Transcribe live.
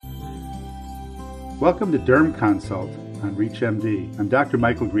Welcome to Derm Consult on ReachMD. I'm Dr.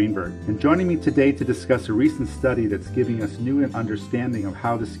 Michael Greenberg, and joining me today to discuss a recent study that's giving us new understanding of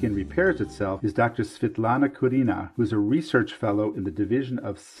how the skin repairs itself is Dr. Svitlana Kurinna, who's a research fellow in the Division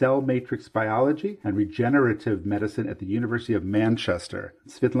of Cell Matrix Biology and Regenerative Medicine at the University of Manchester.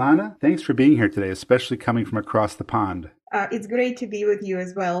 Svitlana, thanks for being here today, especially coming from across the pond. It's great to be with you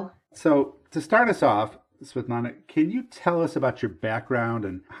as well. So, to start us off, Svitlana, can you tell us about your background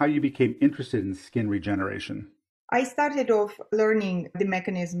and how you became interested in skin regeneration? I started off learning the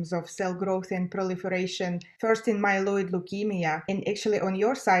mechanisms of cell growth and proliferation, first in myeloid leukemia, and actually on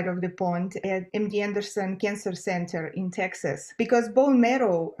your side of the pond at MD Anderson Cancer Center in Texas. Because bone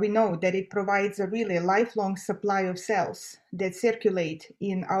marrow, we know that it provides a really lifelong supply of cells that circulate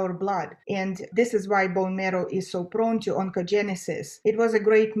in our blood. And this is why bone marrow is so prone to oncogenesis. It was a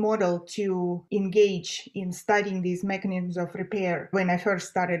great model to engage in studying these mechanisms of repair when I first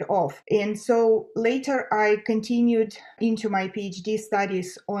started off. And so later I continued into my PhD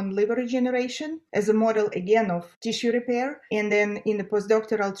studies on liver regeneration as a model again of tissue repair. And then in the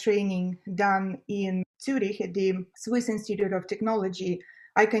postdoctoral training done in Zurich at the Swiss Institute of Technology,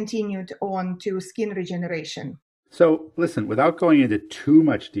 I continued on to skin regeneration. So, listen, without going into too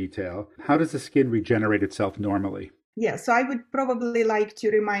much detail, how does the skin regenerate itself normally? Yeah, so I would probably like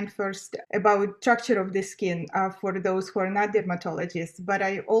to remind first about structure of the skin for those who are not dermatologists, but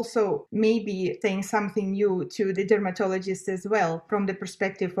I also may be saying something new to the dermatologists as well from the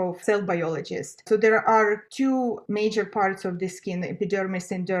perspective of cell biologists. So there are two major parts of the skin,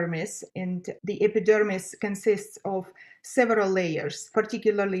 epidermis and dermis, and the epidermis consists of several layers.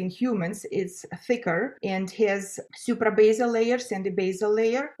 Particularly in humans, it's thicker and has suprabasal layers and the basal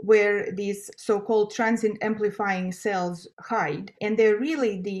layer where these so-called transient amplifying cells hide. And they're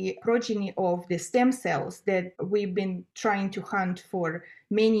really the progeny of the stem cells that we've been trying to hunt for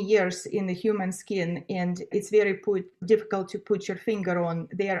many years in the human skin, and it's very difficult to put your finger on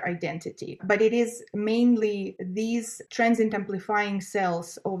their identity. But it is mainly these transient amplifying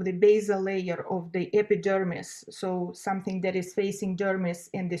cells of the basal layer of the epidermis, so something that is facing dermis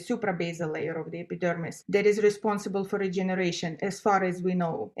and the suprabasal layer of the epidermis, that is responsible for regeneration as far as we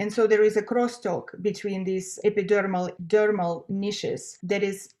know. And so there is a crosstalk between these dermal niches that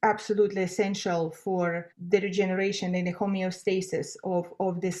is absolutely essential for the regeneration and the homeostasis of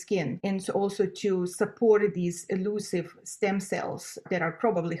the skin, and also to support these elusive stem cells that are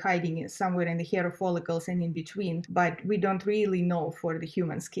probably hiding somewhere in the hair follicles and in between, but we don't really know for the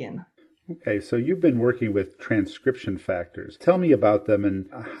human skin. Okay, so you've been working with transcription factors. Tell me about them and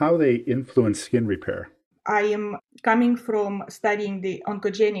how they influence skin repair. I am coming from studying the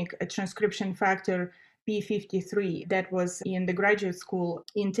oncogenic transcription factor P53 that was in the graduate school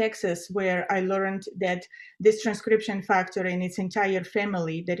in Texas, where I learned that this transcription factor and its entire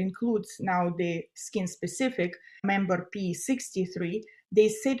family that includes now the skin-specific member P63, they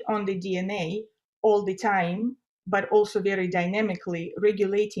sit on the DNA all the time, but also very dynamically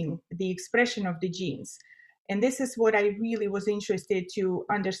regulating the expression of the genes. And this is what I really was interested to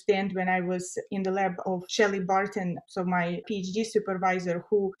understand when I was in the lab of Shelley Barton, so my PhD supervisor,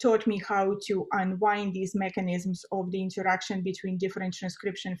 who taught me how to unwind these mechanisms of the interaction between different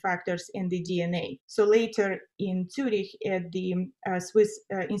transcription factors in the DNA. So later in Zurich at the Swiss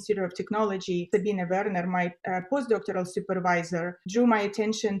Institute of Technology, Sabine Werner, my postdoctoral supervisor, drew my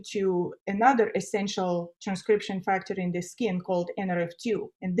attention to another essential transcription factor in the skin called NRF2.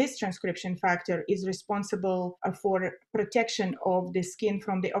 And this transcription factor is responsible for protection of the skin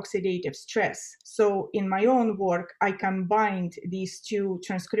from the oxidative stress. So in my own work, I combined these two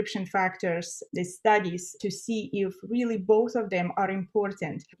transcription factors, the studies, to see if really both of them are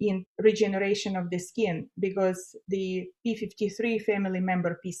important in regeneration of the skin, because the P53 family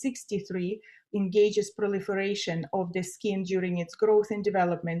member P63 engages proliferation of the skin during its growth and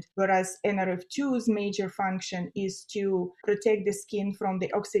development, whereas NRF2's major function is to protect the skin from the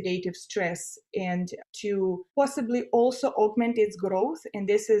oxidative stress and to possibly also augment its growth. And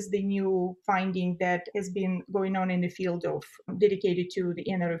this is the new finding that has been going on in the field of dedicated to the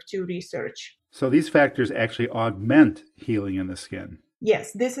NRF2 research. So these factors actually augment healing in the skin.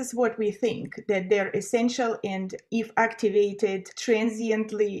 Yes, this is what we think, that they're essential, and if activated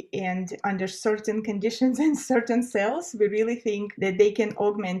transiently and under certain conditions in certain cells, we really think that they can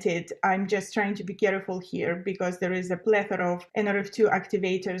augment it. I'm just trying to be careful here because there is a plethora of NRF2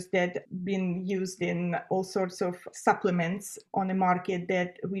 activators that have been used in all sorts of supplements on the market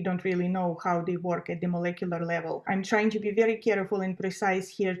that we don't really know how they work at the molecular level. I'm trying to be very careful and precise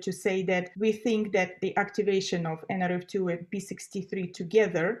here to say that we think that the activation of NRF2 and P63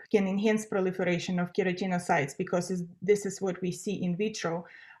 together can enhance proliferation of keratinocytes, because this is what we see in vitro.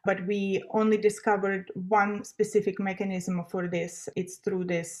 but we only discovered one specific mechanism for this. It's through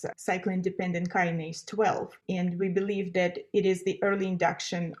this cyclin-dependent kinase 12. And we believe that it is the early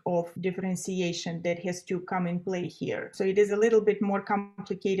induction of differentiation that has to come in play here. So it is a little bit more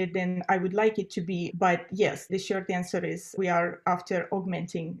complicated than I would like it to be. But yes, the short answer is we are after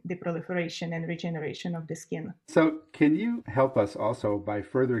augmenting the proliferation and regeneration of the skin. So can you help us also by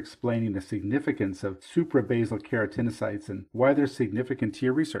further explaining the significance of suprabasal keratinocytes and why they're significant to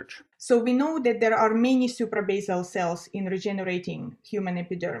your research? So we know that there are many suprabasal cells in regenerating human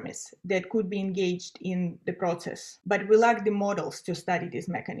epidermis that could be engaged in the process, but we lack the models to study these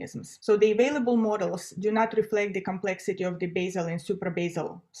mechanisms. So the available models do not reflect the complexity of the basal and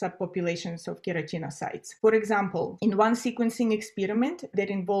suprabasal subpopulations of keratinocytes. For example, in one sequencing experiment that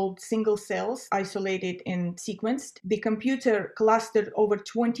involved single cells isolated and sequenced, the computer clustered over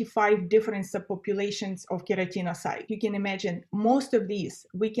 25 different subpopulations of keratinocytes. You can imagine most of these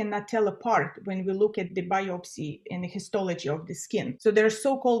we cannot tell apart when we look at the biopsy and the histology of the skin. So there are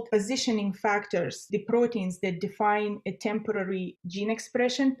so-called positioning factors, the proteins that define a temporary gene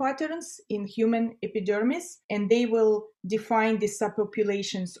expression patterns in human epidermis, and they will define the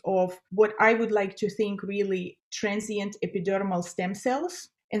subpopulations of what I would like to think really transient epidermal stem cells.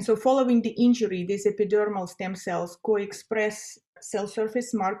 And so following the injury, these epidermal stem cells co-express cell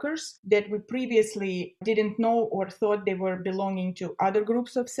surface markers that we previously didn't know or thought they were belonging to other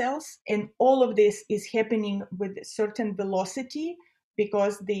groups of cells. And all of this is happening with a certain velocity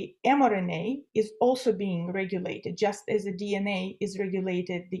because the mRNA is also being regulated. Just as the DNA is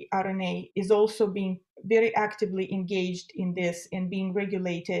regulated, the RNA is also being very actively engaged in this and being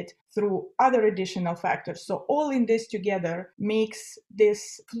regulated through other additional factors. So all in this together makes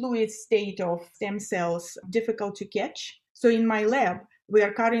this fluid state of stem cells difficult to catch. So in my lab, we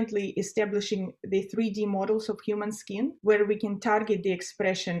are currently establishing the 3D models of human skin where we can target the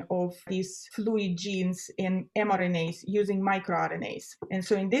expression of these fluid genes and mRNAs using microRNAs. And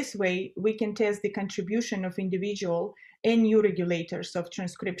so in this way, we can test the contribution of individual and new regulators of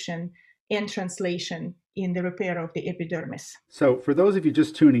transcription and translation in the repair of the epidermis. So for those of you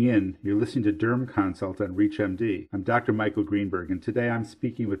just tuning in, you're listening to Derm Consult on ReachMD. I'm Dr. Michael Greenberg, and today I'm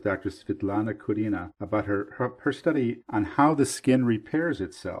speaking with Dr. Svitlana Kurinna about her study on how the skin repairs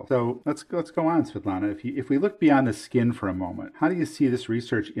itself. So let's go on, Svitlana. If we look beyond the skin for a moment, how do you see this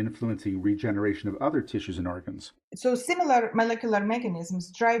research influencing regeneration of other tissues and organs? So similar molecular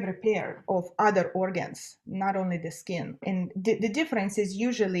mechanisms drive repair of other organs, not only the skin. And the difference is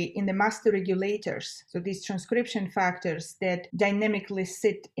usually in the master regulators. So these transcription factors that dynamically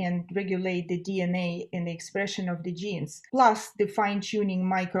sit and regulate the DNA and the expression of the genes, plus the fine-tuning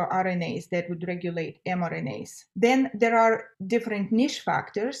microRNAs that would regulate mRNAs. Then there are different niche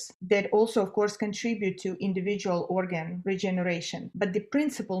factors that also, of course, contribute to individual organ regeneration. But the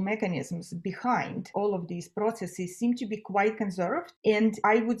principal mechanisms behind all of these processes seem to be quite conserved. And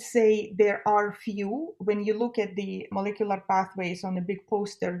I would say there are few. When you look at the molecular pathways on a big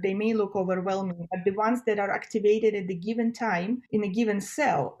poster, they may look overwhelming, but the ones that are activated at the given time in a given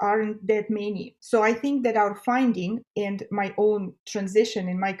cell aren't that many. So I think that our finding and my own transition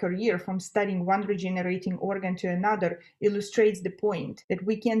in my career from studying one regenerating organ to another illustrates the point that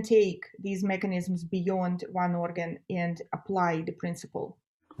we can take these mechanisms beyond one organ and apply the principle.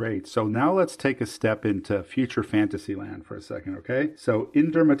 Great. So now let's take a step into future fantasy land for a second, okay? So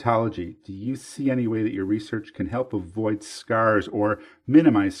in dermatology, do you see any way that your research can help avoid scars or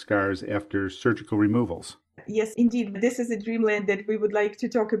minimize scars after surgical removals? Yes, indeed. This is a dreamland that we would like to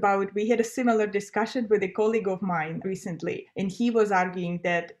talk about. We had a similar discussion with a colleague of mine recently, and he was arguing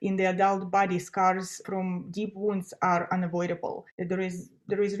that in the adult body, scars from deep wounds are unavoidable. There is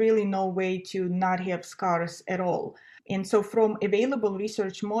really no way to not have scars at all. And so from available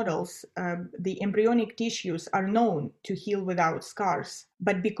research models, the embryonic tissues are known to heal without scars.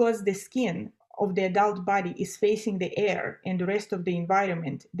 But because the skin of the adult body is facing the air and the rest of the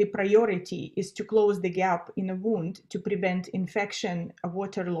environment, the priority is to close the gap in a wound to prevent infection,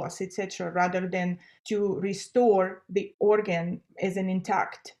 water loss, etc., rather than to restore the organ as an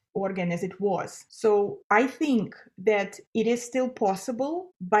intact organ as it was. So I think that it is still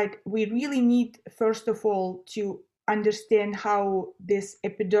possible, but we really need, first of all, to understand how this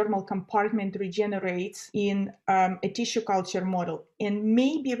epidermal compartment regenerates in a tissue culture model and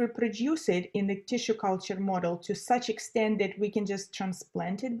maybe reproduce it in the tissue culture model to such extent that we can just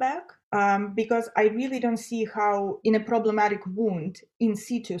transplant it back. Because I really don't see how in a problematic wound in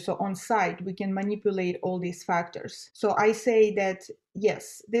situ, so on site, we can manipulate all these factors. So I say that,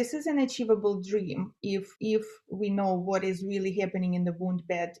 yes, this is an achievable dream if we know what is really happening in the wound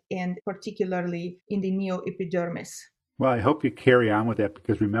bed and particularly in the neoepidermis. Well, I hope you carry on with that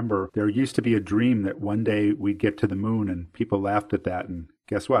because remember, there used to be a dream that one day we'd get to the moon and people laughed at that. And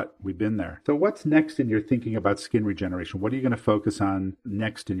guess what? We've been there. So what's next in your thinking about skin regeneration? What are you going to focus on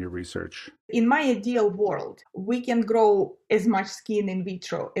next in your research? In my ideal world, we can grow as much skin in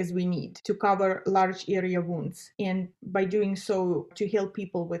vitro as we need to cover large area wounds, and by doing so, to help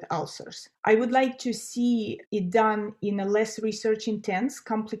people with ulcers. I would like to see it done in a less research-intense,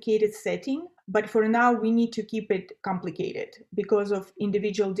 complicated setting, but for now, we need to keep it complicated because of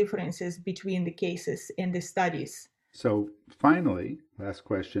individual differences between the cases and the studies. So finally, last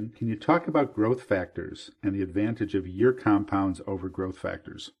question, can you talk about growth factors and the advantage of your compounds over growth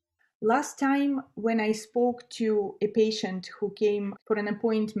factors? Last time when I spoke to a patient who came for an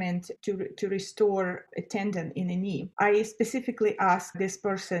appointment to restore a tendon in a knee, I specifically asked this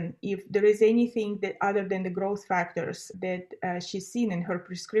person if there is anything that other than the growth factors that she's seen in her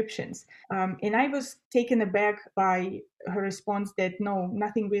prescriptions. And I was taken aback by her response that no,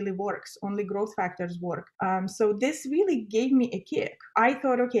 nothing really works, only growth factors work. So this really gave me a kick. I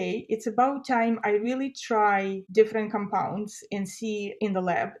thought, okay, it's about time I really try different compounds and see in the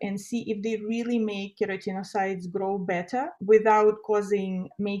lab and see if they really make keratinocytes grow better without causing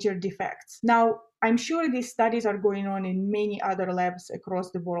major defects. Now, I'm sure these studies are going on in many other labs across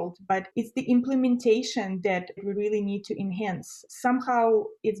the world, but it's the implementation that we really need to enhance. Somehow,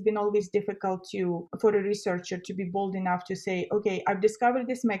 it's been always difficult for a researcher to be bold enough to say, okay, I've discovered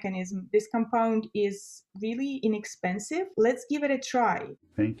this mechanism. This compound is really inexpensive. Let's give it a try.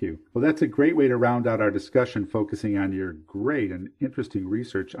 Thank you. Well, that's a great way to round out our discussion, focusing on your great and interesting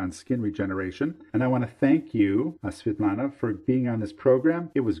research on skin regeneration. And I want to thank you, Svitlana, for being on this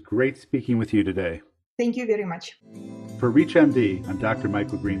program. It was great speaking with you today. Thank you very much. For ReachMD, I'm Dr.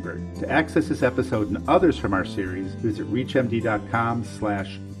 Michael Greenberg. To access this episode and others from our series, visit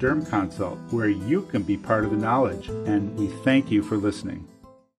reachmd.com/dermconsult, where you can be part of the knowledge. And we thank you for listening.